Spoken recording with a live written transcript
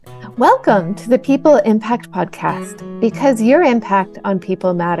Welcome to the People Impact Podcast, because your impact on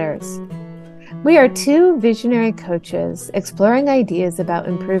people matters. We are two visionary coaches exploring ideas about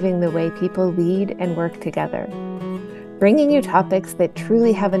improving the way people lead and work together, bringing you topics that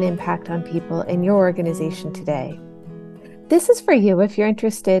truly have an impact on people in your organization today. This is for you if you're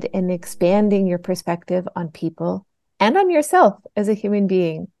interested in expanding your perspective on people and on yourself as a human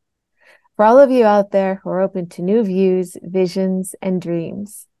being. For all of you out there who are open to new views, visions, and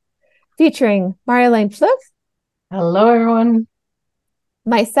dreams. Featuring Marjolein Fluch. Hello, everyone.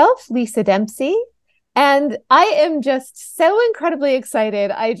 Myself, Lisa Dempsey. And I am just so incredibly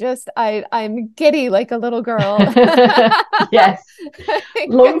excited. I'm giddy like a little girl. Yes.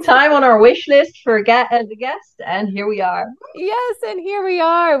 Long time on our wish list for a guest, and here we are. Yes, and here we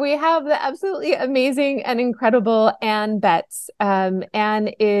are. We have the absolutely amazing and incredible Ann Betz. Ann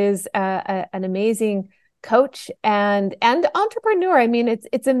is an amazing coach and entrepreneur. I mean,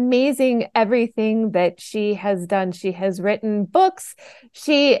 it's amazing everything that she has done. She has written books.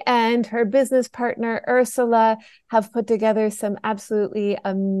 She and her business partner Ursula have put together some absolutely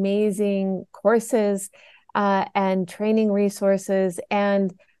amazing courses and training resources,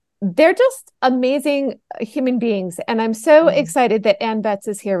 and they're just amazing human beings. And I'm so excited that Ann Betz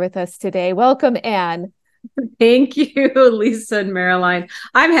is here with us today. Welcome, Ann. Thank you, Lisa and Marilyn.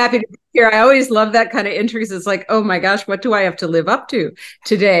 I'm happy to be here. I always love that kind of intro because it's like, oh my gosh, what do I have to live up to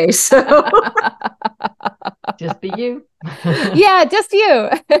today? So just be you. Yeah, just you.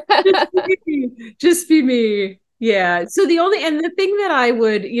 Just be me. Yeah. So the thing that I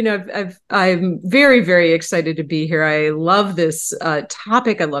would, I'm very, very excited to be here. I love this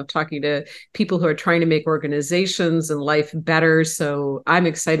topic. I love talking to people who are trying to make organizations and life better. So I'm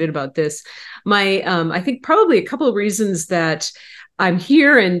excited about this. I think probably a couple of reasons that I'm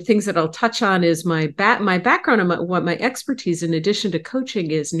here and things that I'll touch on is my background and what my expertise in addition to coaching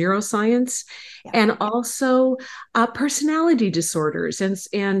is neuroscience and also personality disorders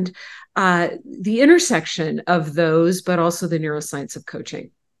and the intersection of those, but also the neuroscience of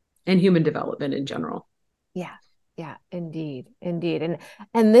coaching and human development in general. Yeah, indeed.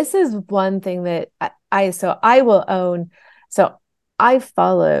 And this is one thing that I will own. So I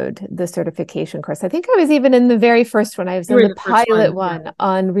followed the certification course. I think I was even in the very first one. I was in the pilot one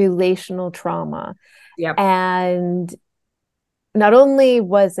on relational trauma. Yep. And not only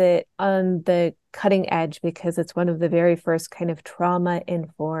was it on the cutting edge because it's one of the very first kind of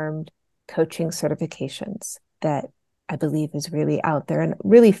trauma-informed coaching certifications that I believe is really out there and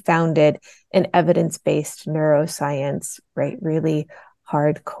really founded in evidence-based neuroscience, right? Really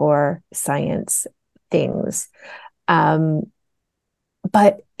hardcore science things.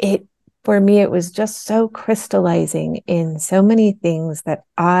 But for me, it was just so crystallizing in so many things that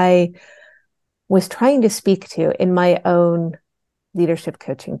I was trying to speak to in my own leadership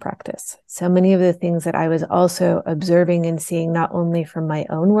coaching practice. So many of the things that I was also observing and seeing, not only from my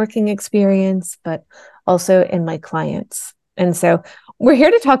own working experience, but also in my clients. And so we're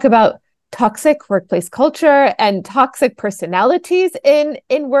here to talk about toxic workplace culture and toxic personalities in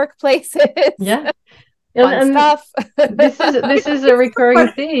workplaces. Yeah. Fun stuff. This is a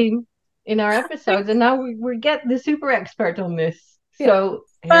recurring theme in our episodes, and now we get the super expert on this. So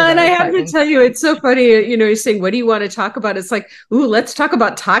and I have to tell you, it's so funny, you're saying, what do you want to talk about? It's like, ooh, let's talk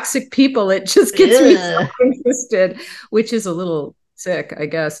about toxic people. It just gets me so interested, which is a little sick, I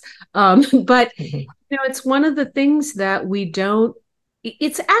guess. But it's one of the things that we don't.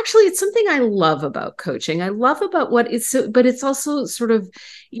 It's something I love about coaching. I love about but it's also sort of,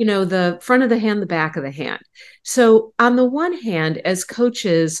 the front of the hand, the back of the hand. So on the one hand, as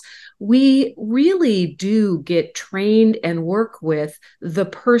coaches, we really do get trained and work with the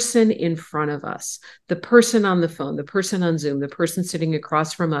person in front of us, the person on the phone, the person on Zoom, the person sitting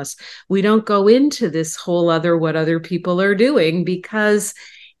across from us. We don't go into this whole what other people are doing, because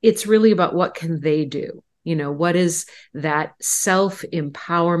it's really about what can they do? What is that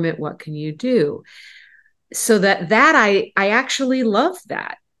self-empowerment? What can you do? So that I actually love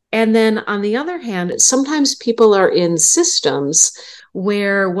that. And then on the other hand, sometimes people are in systems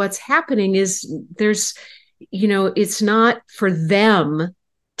where what's happening is it's not for them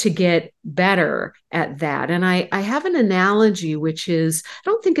to get better at that. And I have an analogy, which is, I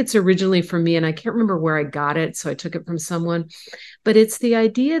don't think it's originally from me, and I can't remember where I got it, so I took it from someone, but it's the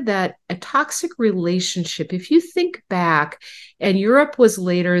idea that a toxic relationship, if you think back, and Europe was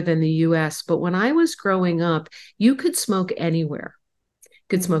later than the US, but when I was growing up, you could smoke anywhere.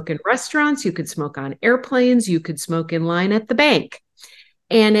 You could smoke in restaurants, you could smoke on airplanes, you could smoke in line at the bank.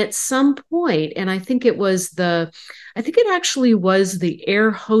 And at some point, and I think it actually was the air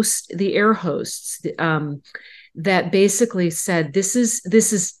hosts, that basically said, this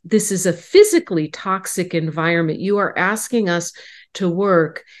is a physically toxic environment. You are asking us to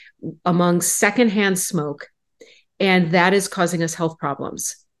work among secondhand smoke, and that is causing us health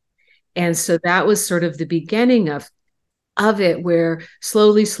problems. And so that was sort of the beginning of it, where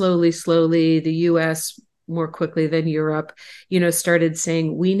slowly, the US, more quickly than Europe, started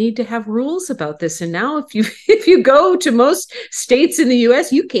saying, we need to have rules about this. And now if you go to most states in the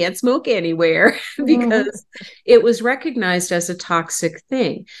US, you can't smoke anywhere because it was recognized as a toxic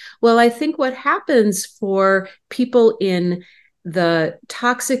thing. Well, I think what happens for people in the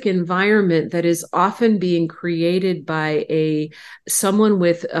toxic environment that is often being created by someone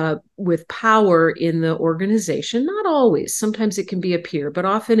with power in the organization, not always, sometimes it can be a peer, but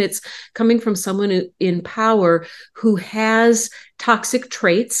often it's coming from someone in power who has toxic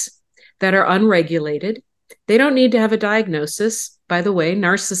traits that are unregulated. They don't need to have a diagnosis. By the way,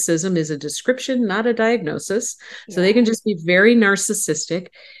 narcissism is a description, not a diagnosis. Yeah. So they can just be very narcissistic,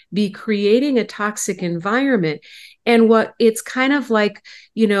 be creating a toxic environment. And what it's kind of like,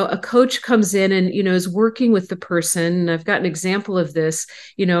 a coach comes in and, is working with the person. And I've got an example of this,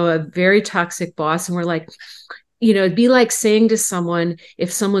 a very toxic boss. And we're like, it'd be like saying to someone,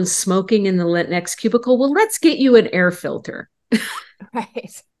 if someone's smoking in the next cubicle, well, let's get you an air filter.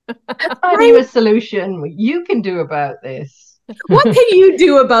 Right. Let's find you a solution you can do about this. What can you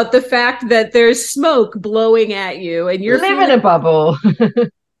do about the fact that there's smoke blowing at you and you're living in a bubble?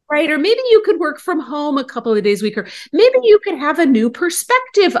 Right. Or maybe you could work from home a couple of days a week, or maybe you could have a new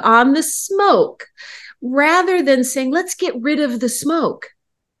perspective on the smoke rather than saying, let's get rid of the smoke.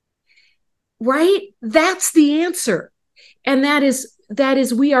 Right? That's the answer. And that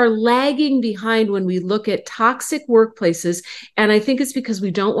is we are lagging behind when we look at toxic workplaces. And I think it's because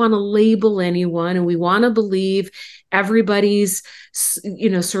we don't want to label anyone, and we want to believe everybody's,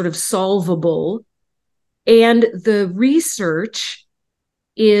 sort of solvable. And the research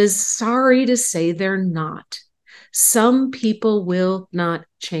is sorry to say they're not. Some people will not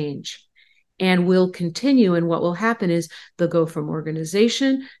change and will continue. And what will happen is they'll go from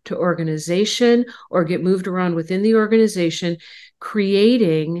organization to organization or get moved around within the organization,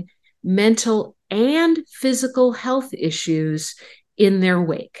 creating mental and physical health issues in their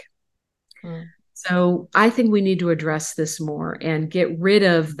wake. So I think we need to address this more and get rid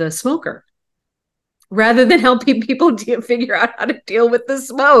of the smoker, rather than helping people figure out how to deal with the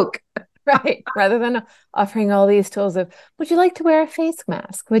smoke. Right. Rather than offering all these tools of, would you like to wear a face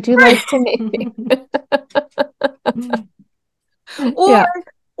mask? Would you like to maybe?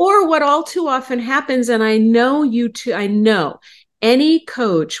 Or what all too often happens, and I know you too, I know any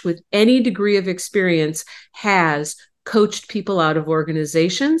coach with any degree of experience has coached people out of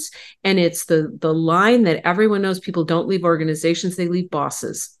organizations. And it's the line that everyone knows: people don't leave organizations, they leave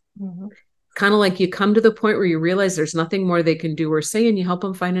bosses. Kind of like you come to the point where you realize there's nothing more they can do or say, and you help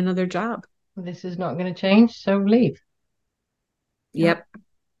them find another job. This is not going to change, so leave. Yep.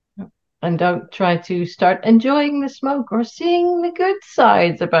 And don't try to start enjoying the smoke or seeing the good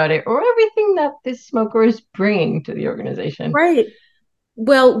sides about it or everything that this smoker is bringing to the organization. Right.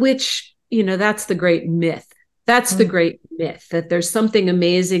 Well, which, that's the great myth. That's the great myth, that there's something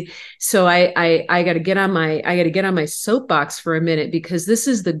amazing. So I got to get on my soapbox for a minute, because this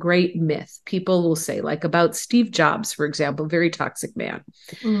is the great myth. People will say, like about Steve Jobs, for example, very toxic man,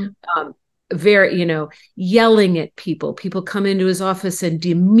 very, yelling at people. People come into his office and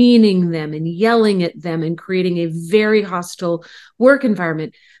demeaning them and yelling at them and creating a very hostile work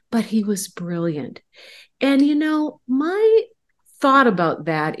environment. But he was brilliant. And, my thought about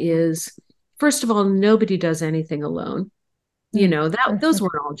that is, first of all, nobody does anything alone. Those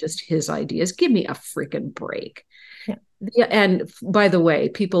weren't all just his ideas. Give me a freaking break. Yeah. And by the way,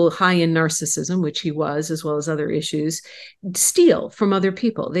 people high in narcissism, which he was, as well as other issues, steal from other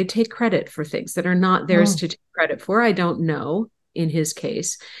people. They take credit for things that are not theirs to take credit for. I don't know in his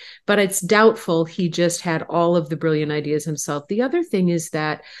case, but it's doubtful he just had all of the brilliant ideas himself. The other thing is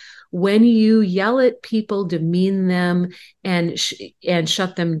that when you yell at people, demean them, and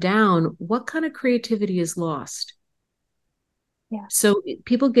shut them down, what kind of creativity is lost? Yeah. So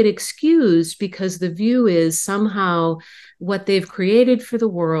people get excused because the view is somehow what they've created for the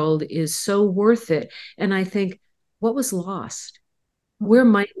world is so worth it. And I think, what was lost? Where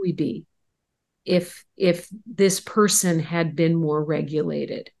might we be if this person had been more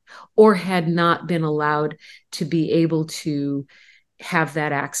regulated or had not been allowed to be able to have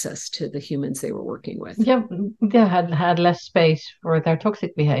that access to the humans they were working with? Yeah, they had less space for their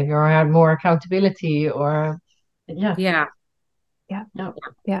toxic behavior, or had more accountability, or Yeah.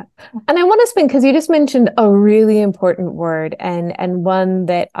 And I want to spend, because you just mentioned a really important word, and one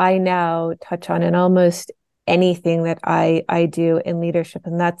that I now touch on in almost anything that I do in leadership,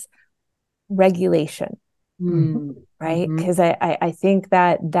 and that's regulation. Mm-hmm. Right? Because I think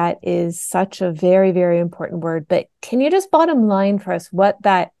that is such a very, very important word. But can you just bottom line for us what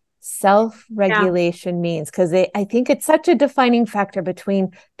that self-regulation means? Because I think it's such a defining factor between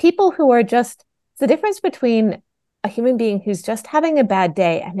people who are just, it's the difference between a human being who's just having a bad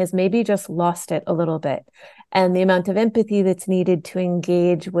day and has maybe just lost it a little bit, and the amount of empathy that's needed to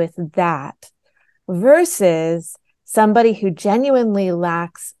engage with that, versus somebody who genuinely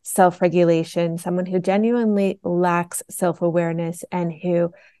lacks self-regulation, someone who genuinely lacks self-awareness, and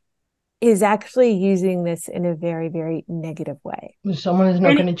who is actually using this in a very, very negative way. Someone is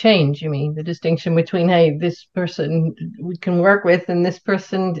not going to change, you mean? The distinction between, hey, this person we can work with and this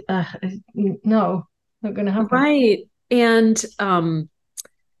person, no, not going to happen. Right. And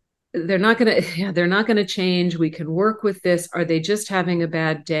they're not going to change. We can work with this. Are they just having a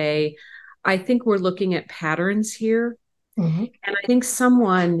bad day? I think we're looking at patterns here. Mm-hmm. And I think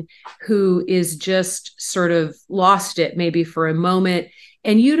someone who is just sort of lost it maybe for a moment,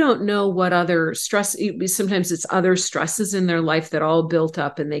 and you don't know what other stress, sometimes it's other stresses in their life that all built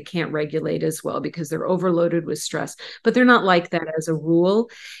up and they can't regulate as well because they're overloaded with stress, but they're not like that as a rule.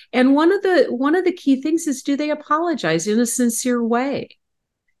 And one of the key things is, do they apologize in a sincere way?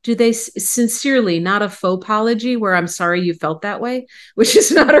 Do they sincerely, not a faux apology where I'm sorry you felt that way, which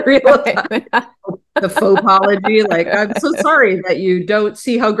is not a real the faux apology, like I'm so sorry that you don't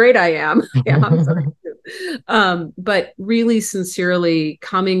see how great I am. Yeah, I'm sorry too. But really sincerely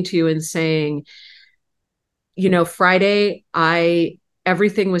coming to you and saying, Friday,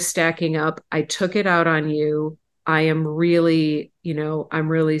 everything was stacking up. I took it out on you. I am really, I'm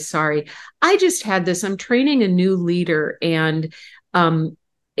really sorry. I just had this, I'm training a new leader, and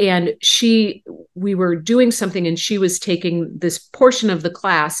we were doing something and she was taking this portion of the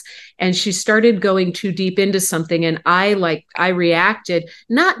class and she started going too deep into something. And I reacted,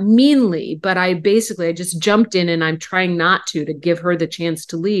 not meanly, but I just jumped in, and I'm trying not to give her the chance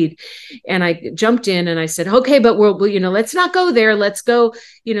to lead. And I jumped in and I said, okay, but we'll let's not go there. Let's go,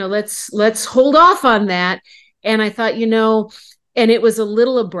 let's hold off on that. And I thought, and it was a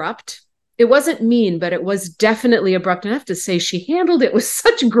little abrupt. It wasn't mean, but it was definitely abrupt. And I have to say, she handled it with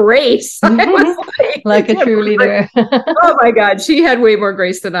such grace. I was like a true leader. Oh my God, she had way more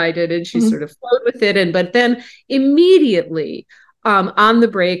grace than I did, and she sort of flowed with it. But then immediately on the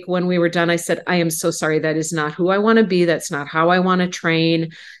break, when we were done, I said, I am so sorry. That is not who I want to be. That's not how I want to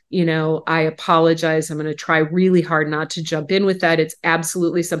train. I apologize. I'm going to try really hard not to jump in with that. It's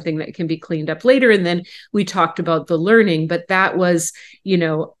absolutely something that can be cleaned up later. And then we talked about the learning, but that was,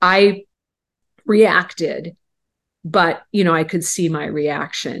 I reacted, but I could see my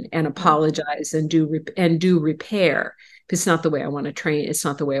reaction and apologize and do repair. It's not the way I want to train. It's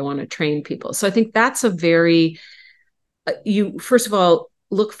not the way I want to train people. So I think that's a very, you first of all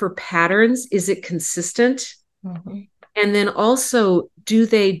look for patterns. Is it consistent? Mm-hmm. And then also, do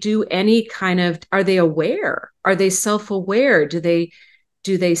they do any kind of, are they aware? Are they self-aware? Do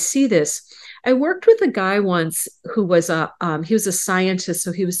they see this? I worked with a guy once who was he was a scientist,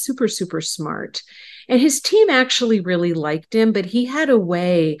 so he was super, super smart. And his team actually really liked him, but he had a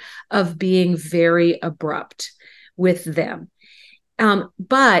way of being very abrupt with them.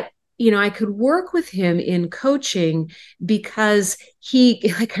 But I could work with him in coaching because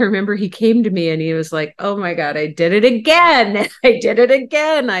I remember he came to me and he was like, oh my God, I did it again. I did it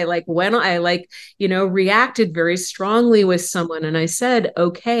again. I reacted very strongly with someone. And I said,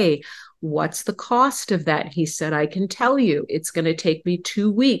 okay, what's the cost of that? He said, I can tell you, it's going to take me 2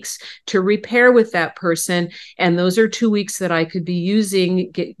 weeks to repair with that person. And those are 2 weeks that I could be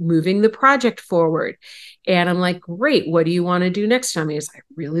using, moving the project forward. And I'm like, great. What do you want to do next time? He's like,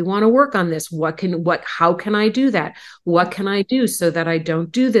 I really want to work on this. How can I do that? What can I do so that I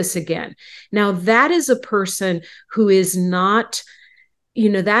don't do this again? Now, that is a person who is not,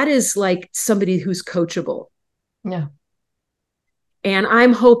 that is like somebody who's coachable. Yeah. And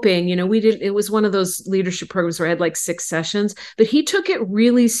I'm hoping, it was one of those leadership programs where I had like 6 sessions, but he took it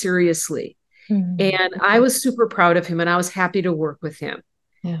really seriously. Mm-hmm. And I was super proud of him, and I was happy to work with him.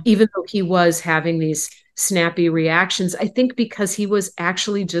 Yeah. Even though he was having these snappy reactions, I think because he was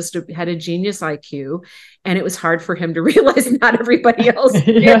actually had a genius IQ, and it was hard for him to realize not everybody else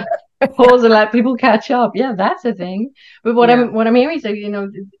did. Yeah. Pause and let people catch up. Yeah, that's a thing. But what I'm hearing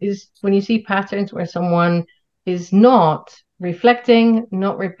is when you see patterns where someone is not reflecting,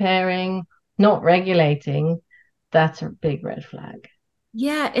 not repairing, not regulating, that's a big red flag.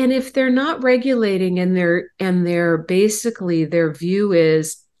 Yeah. And if they're not regulating and they're basically, their view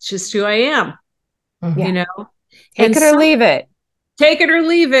is just who I am, Take it or leave it. Take it or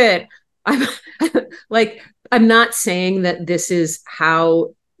leave it. I'm like, I'm not saying that this is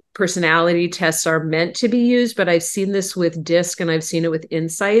how personality tests are meant to be used, but I've seen this with DISC and I've seen it with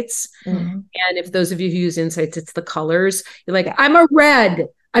Insights. Mm-hmm. And if those of you who use Insights, it's the colors. You're like, Yeah. I'm a red.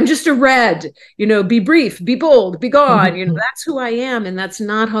 I'm just a red, be brief, be bold, be gone. That's who I am. And that's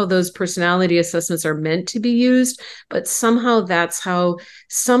not how those personality assessments are meant to be used. But somehow that's how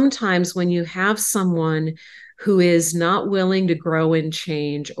sometimes when you have someone who is not willing to grow and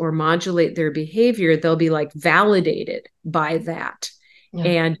change or modulate their behavior, they'll be like validated by that. Yeah.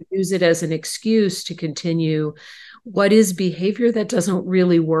 And use it as an excuse to continue what is behavior that doesn't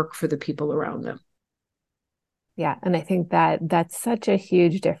really work for the people around them. Yeah. And I think that that's such a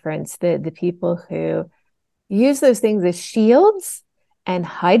huge difference. The people who use those things as shields and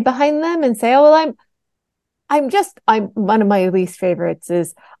hide behind them and say, oh, well, I'm one of my least favorites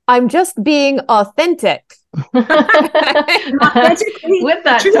is I'm just being authentic. With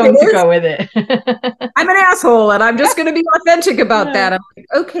that tone to go with it. I'm an asshole and I'm just going to be authentic about that. I'm like,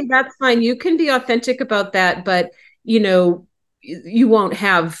 okay, that's fine. You can be authentic about that, but you won't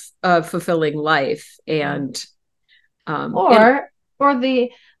have a fulfilling life. And I'm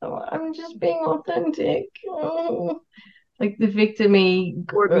just being authentic. Like the victim-y,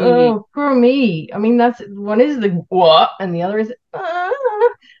 poor me. I mean, that's one is the what, and the other is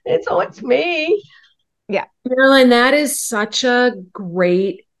it's me. Yeah, Marilyn, that is such a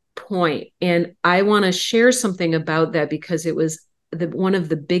great point, and I want to share something about that because it was one of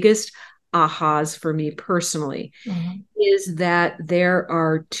the biggest ahas for me personally. Is that there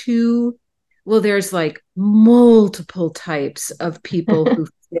are there's like multiple types of people who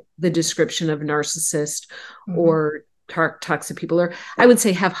fit the description of narcissist or toxic people, or I would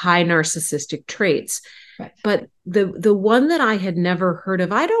say have high narcissistic traits. Right. But the one that I had never heard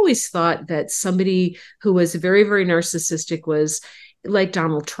of, I'd always thought that somebody who was very, very narcissistic was like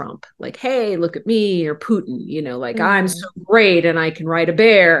Donald Trump, like, hey, look at me, or Putin, like I'm so great and I can ride a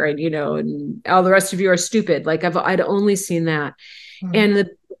bear, and and all the rest of you are stupid. Like I'd only seen that. And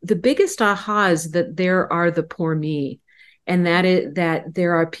the biggest aha is that there are the poor me, and that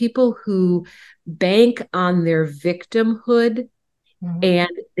there are people who bank on their victimhood and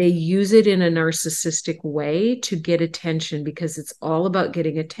they use it in a narcissistic way to get attention, because it's all about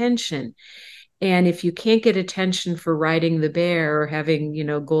getting attention. And if you can't get attention for riding the bear or having,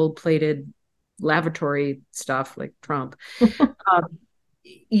 gold-plated lavatory stuff like Trump,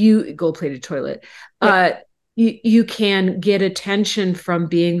 gold-plated toilet, you can get attention from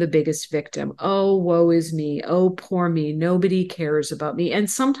being the biggest victim. Oh, woe is me. Oh, poor me. Nobody cares about me. And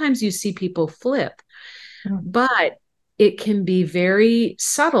sometimes you see people flip, but it can be very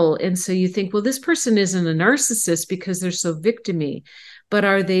subtle. And so you think, well, this person isn't a narcissist because they're so victim-y, but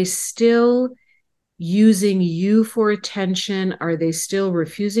are they still using you for attention? Are they still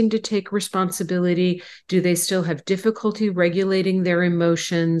refusing to take responsibility? Do they still have difficulty regulating their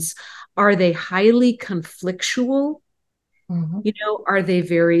emotions? Are they highly conflictual? Are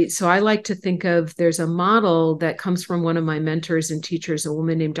they so I like to think of, there's a model that comes from one of my mentors and teachers, a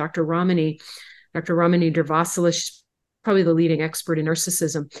woman named Dr. Ramani Durvasula. She's probably the leading expert in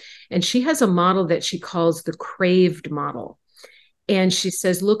narcissism. And she has a model that she calls the craved model. And she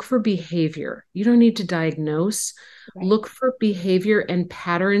says, look for behavior. You don't need to diagnose. Right. Look for behavior and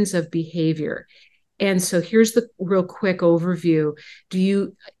patterns of behavior. And so here's the real quick overview.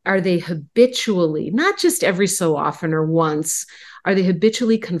 Are they habitually, not just every so often or once, are they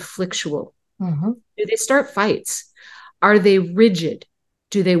habitually conflictual? Do they start fights? Are they rigid?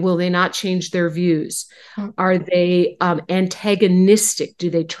 Will they not change their views? Are they antagonistic? Do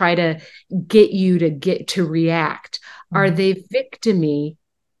they try to get you to react? Are they victim-y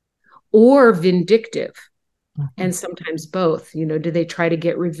or vindictive? And sometimes both. Do they try to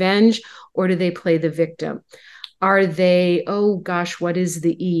get revenge, or do they play the victim? Are they, oh gosh, what is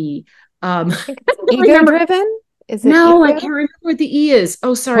the E? Ego-driven? Is it no, I can't remember what the E is.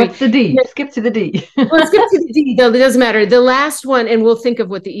 Oh, sorry. What's the D? Skip to the D. Let's skip to the D, though. It doesn't matter. The last one, and we'll think of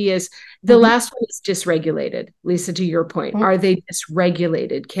what the E is. The last one is dysregulated. Lisa, to your point, are they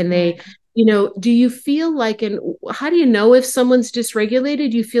dysregulated? Can they, do you feel like, and how do you know if someone's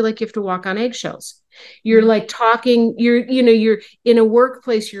dysregulated? You feel like you have to walk on eggshells. You're like talking, you're in a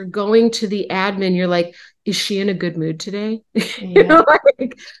workplace, you're going to the admin, you're like, is she in a good mood today?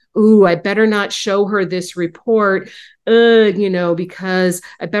 Like, ooh, I better not show her this report, because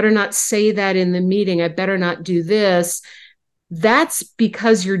I better not say that in the meeting. I better not do this. That's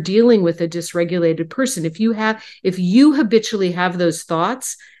because you're dealing with a dysregulated person. If you habitually have those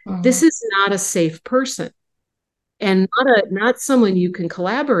thoughts, this is not a safe person, and not someone you can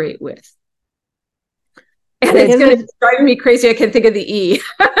collaborate with. And it's going to drive me crazy. I can't think of the E.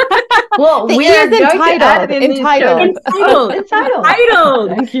 Well, The we E are is going to add entitled. in these Entitled. Entitled. entitled. Entitled.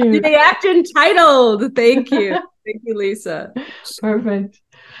 Thank you. They act entitled. Thank you. Thank you, Lisa. Perfect.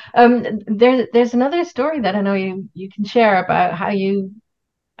 There's another story that I know you can share about how you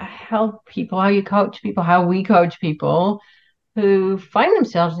help people, how you coach people, how we coach people who find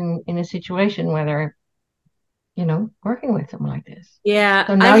themselves in a situation where they're, working with someone like this. Yeah.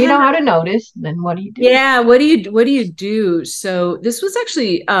 So now you know how to notice, then what do you do? Yeah, what do you do? So this was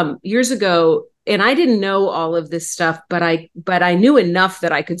actually years ago, and I didn't know all of this stuff, but I knew enough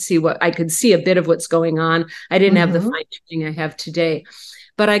that I could see a bit of what's going on. I didn't have the fine tuning I have today.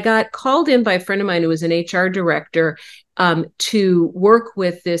 But I got called in by a friend of mine who was an HR director to work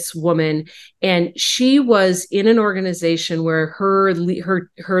with this woman, and she was in an organization where her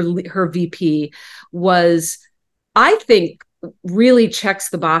VP was, I think, really checks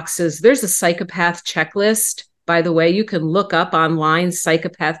the boxes. There's a psychopath checklist. By the way, you can look up online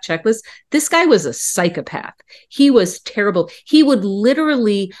psychopath checklist. This guy was a psychopath. He was terrible. He would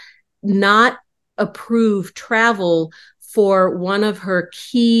literally not approve travel for one of her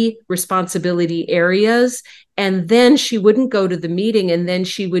key responsibility areas. And then she wouldn't go to the meeting, and then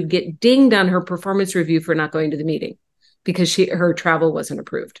she would get dinged on her performance review for not going to the meeting because her travel wasn't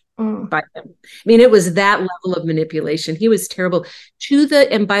approved by him. I mean, it was that level of manipulation. He was terrible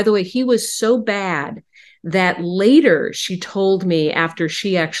and by the way, he was so bad that later she told me, after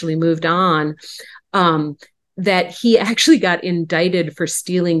she actually moved on, that he actually got indicted for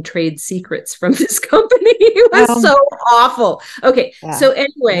stealing trade secrets from this company. It was so awful. Okay. Yeah. So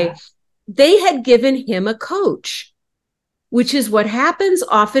anyway, they had given him a coach, which is what happens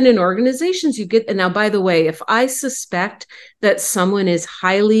often in organizations. And now, by the way, if I suspect that someone is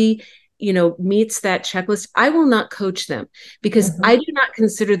highly, meets that checklist, I will not coach them because I do not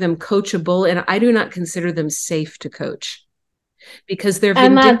consider them coachable, and I do not consider them safe to coach. Because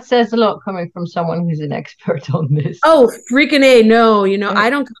that says a lot coming from someone who's an expert on this. Oh, freaking A. No,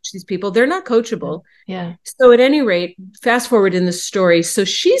 I don't coach these people. They're not coachable. Yeah. So at any rate, fast forward in the story. So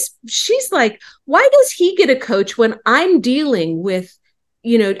she's like, why does he get a coach when I'm dealing with,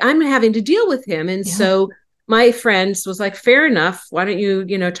 I'm having to deal with him? And so my friend was like, fair enough. Why don't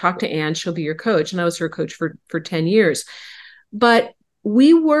you, talk to Ann? She'll be your coach. And I was her coach for 10 years. But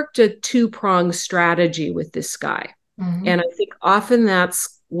we worked a two-pronged strategy with this guy. And I think often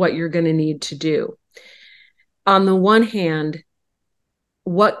that's what you're going to need to do. On the one hand,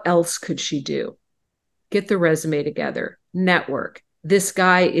 what else could she do? Get the resume together, network. This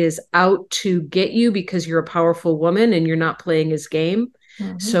guy is out to get you because you're a powerful woman and you're not playing his game.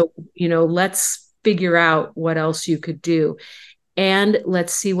 So, let's figure out what else you could do. And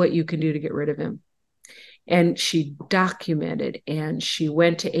let's see what you can do to get rid of him. And she documented, and she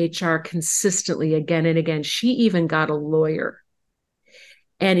went to HR consistently again and again. She even got a lawyer.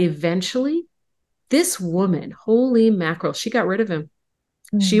 And eventually, this woman, holy mackerel, she got rid of him.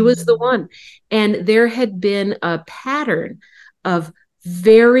 She was the one. And there had been a pattern of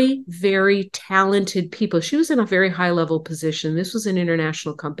very, very talented people. She was in a very high level position. This was an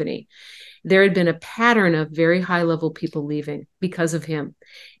international company. There had been a pattern of very high level people leaving because of him.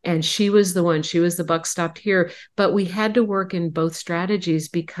 And she was the one. She was the buck stopped here. But we had to work in both strategies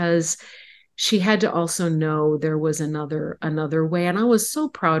because she had to also know there was another way. And I was so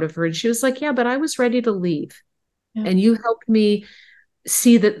proud of her. And she was like, yeah, but I was ready to leave. Yeah. And you helped me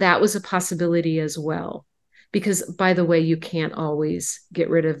see that was a possibility as well. Because, by the way, you can't always get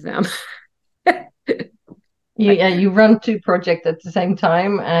rid of them. You run two projects at the same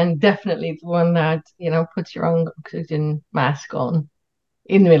time, and definitely the one that, puts your own oxygen mask on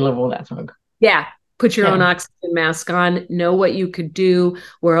in the middle of all that smoke. Yeah. Put your own oxygen mask on, know what you could do,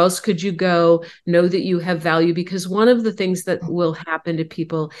 where else could you go, know that you have value, because one of the things that will happen to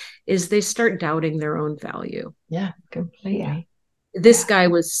people is they start doubting their own value. Yeah, completely. Yeah. This guy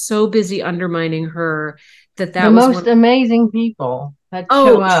was so busy undermining her that the was most amazing people that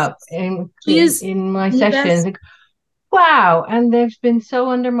show up in my sessions. Like, wow. And they've been so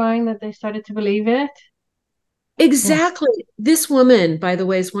undermined that they started to believe it. Exactly. Yes. This woman, by the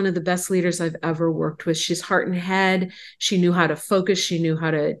way, is one of the best leaders I've ever worked with. She's heart and head. She knew how to focus. She knew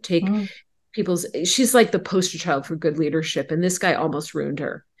how to take she's like the poster child for good leadership. And this guy almost ruined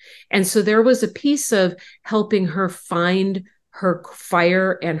her. And so there was a piece of helping her find her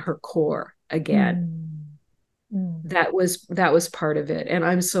fire and her core again. That was part of it. And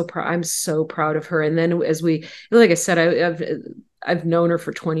I'm so proud of her. And then like I said, I've known her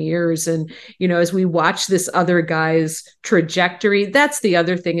for 20 years. And, as we watch this other guy's trajectory, that's the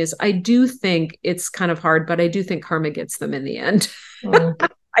other thing is I do think it's kind of hard, but I do think karma gets them in the end.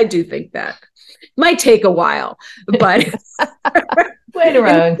 I do think that might take a while, but Wait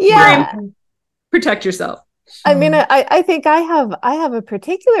around. Yeah. Protect yourself. I mean, I think I have a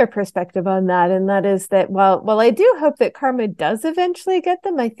particular perspective on that, and that is that while I do hope that karma does eventually get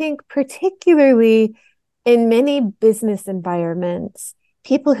them, I think particularly in many business environments,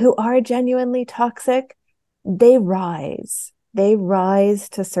 people who are genuinely toxic, they rise. They rise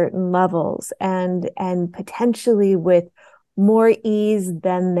to certain levels and potentially with more ease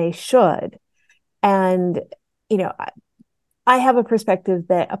than they should. And, you know, I have a perspective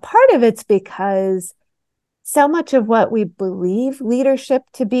that a part of it's because so much of what we believe leadership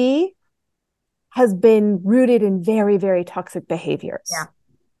to be has been rooted in very, very toxic behaviors. Yeah,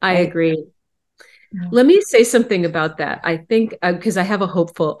 I agree. Yeah. Let me say something about that. I think because I have a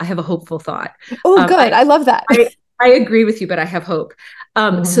hopeful thought. Oh, good. I love that. I agree with you, but I have hope.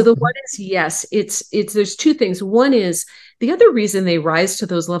 So the one is, yes, it's there's two things. One is the other reason they rise to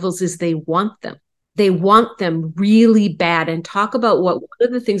those levels is they want them. They want them really bad. And talk about one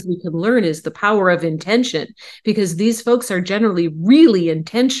of the things we can learn is the power of intention, because these folks are generally really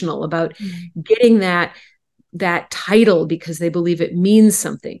intentional about getting that title because they believe it means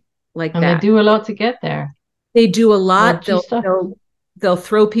something like and that. And they do a lot to get there. They do a lot. They'll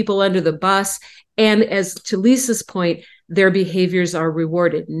throw people under the bus. And as to Lisa's point, their behaviors are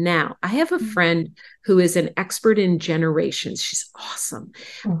rewarded. Now, I have a friend who is an expert in generations. She's awesome.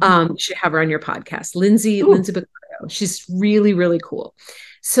 You should have her on your podcast, Lindsay Bacario. She's really, really cool.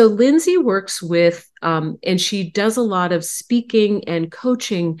 So Lindsay works with, and she does a lot of speaking and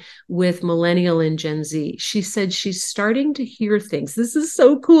coaching with millennial and Gen Z. She said she's starting to hear things. This is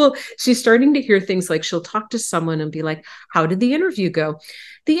so cool. She's starting to hear things like she'll talk to someone and be like, how did the interview go?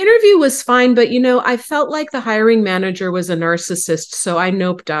 The interview was fine, but I felt like the hiring manager was a narcissist, so I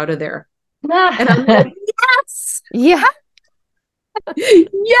noped out of there. And I'm like, yes. Yeah.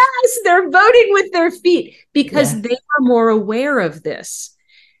 Yes, they're voting with their feet because they are more aware of this.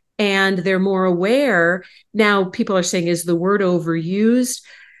 And they're more aware. Now, people are saying, is the word overused?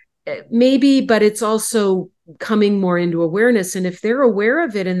 Maybe, but it's also coming more into awareness. And if they're aware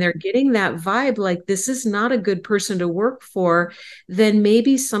of it and they're getting that vibe, like this is not a good person to work for, then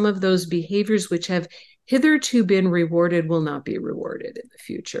maybe some of those behaviors which have hitherto been rewarded will not be rewarded in the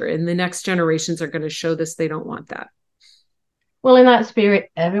future. And the next generations are going to show this. They don't want that. Well, in that spirit,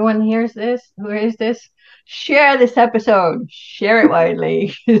 everyone who hears this, share this episode, share it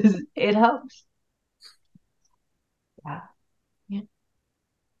widely. It helps. Yeah.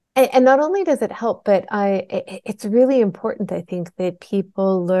 And not only does it help, but it's really important, I think, that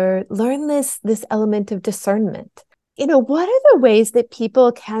people learn this element of discernment. What are the ways that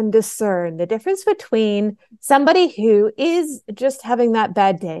people can discern the difference between somebody who is just having that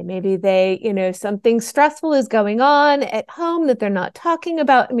bad day? Maybe they, something stressful is going on at home that they're not talking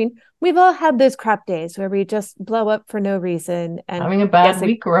about. I mean, we've all had those crap days where we just blow up for no reason. And having a bad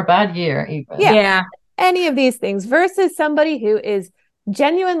week or a bad year, even. Yeah. Any of these things versus somebody who is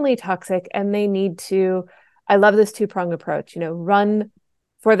genuinely toxic and they need to, I love this two-prong approach, run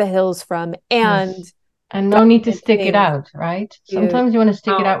for the hills from and no need to stick it out, right? Sometimes you want to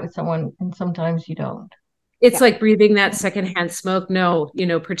stick it out with someone and sometimes you don't. It's like breathing that secondhand smoke. No,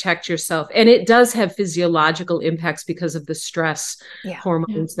 protect yourself. And it does have physiological impacts because of the stress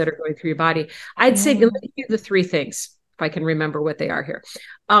hormones that are going through your body. I'd say, let me give you the three things, if I can remember what they are here.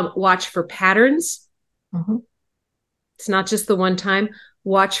 Watch for patterns. It's not just the one time.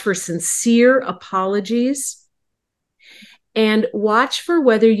 Watch for sincere apologies. And watch for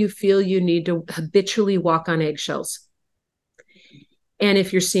whether you feel you need to habitually walk on eggshells. And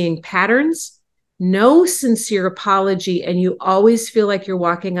if you're seeing patterns, no sincere apology, and you always feel like you're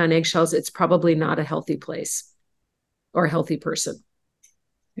walking on eggshells, it's probably not a healthy place or a healthy person.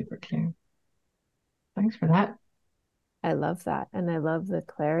 Super clear. Thanks for that. I love that. And I love the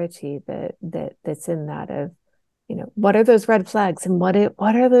clarity that's in that of, what are those red flags and what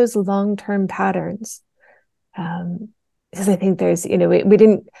are those long-term patterns? Because I think there's,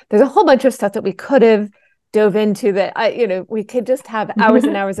 there's a whole bunch of stuff that we could have dove into that, we could just have hours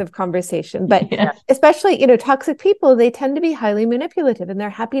and hours of conversation, but especially, toxic people, they tend to be highly manipulative and they're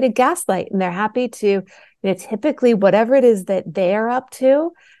happy to gaslight and they're happy to, typically whatever it is that they're up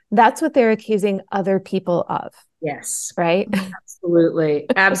to, that's what they're accusing other people of. Yes. Right. Absolutely.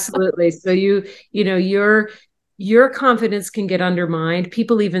 Absolutely. So your confidence can get undermined.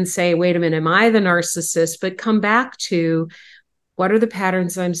 People even say, wait a minute, am I the narcissist? But come back to, what are the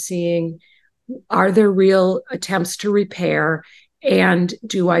patterns I'm seeing? Are there real attempts to repair? And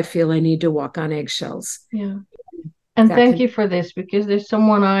do I feel I need to walk on eggshells? Yeah. And thank you for this, because there's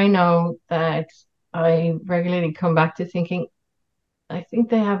someone I know that I regularly come back to thinking, I think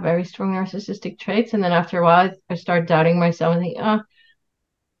they have very strong narcissistic traits. And then after a while, I start doubting myself and think,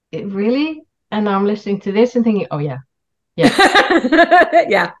 really? And I'm listening to this and thinking, oh yeah. Yeah.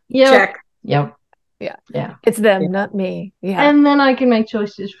 Check. Yep. Yeah. It's them, not me. Yeah. And then I can make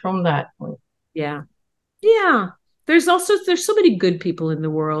choices from that point. Yeah. Yeah. There's so many good people in the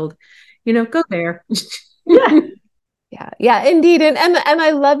world. Go there. Yeah, indeed. And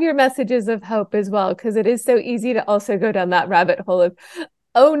I love your messages of hope as well, because it is so easy to also go down that rabbit hole of,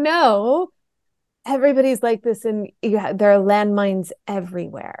 oh no, everybody's like this, and there are landmines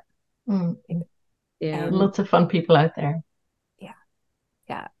everywhere. Yeah. Lots of fun people out there.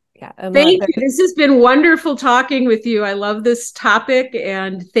 Yeah. Thank you. This has been wonderful talking with you. I love this topic,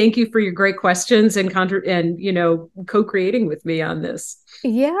 and thank you for your great questions and co-creating with me on this.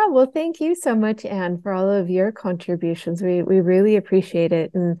 Yeah, well, thank you so much, Anne, for all of your contributions. We really appreciate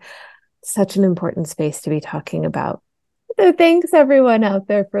it, and such an important space to be talking about. So thanks everyone out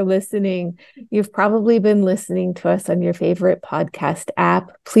there for listening. You've probably been listening to us on your favorite podcast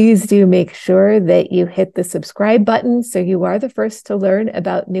app. Please do make sure that you hit the subscribe button so you are the first to learn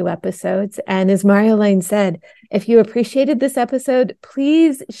about new episodes. And as Marjolijn said, if you appreciated this episode,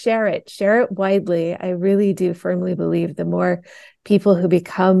 please share it widely. I really do firmly believe the more people who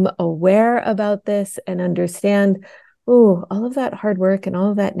become aware about this and understand, all of that hard work and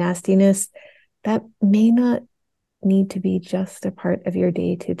all of that nastiness, that may not need to be just a part of your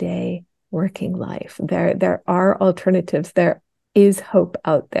day-to-day working life. There are alternatives. There is hope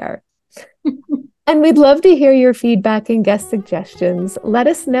out there. And we'd love to hear your feedback and guest suggestions. Let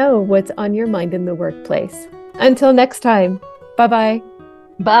us know what's on your mind in the workplace. Until next time, bye-bye.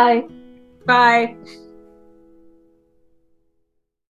 Bye. Bye.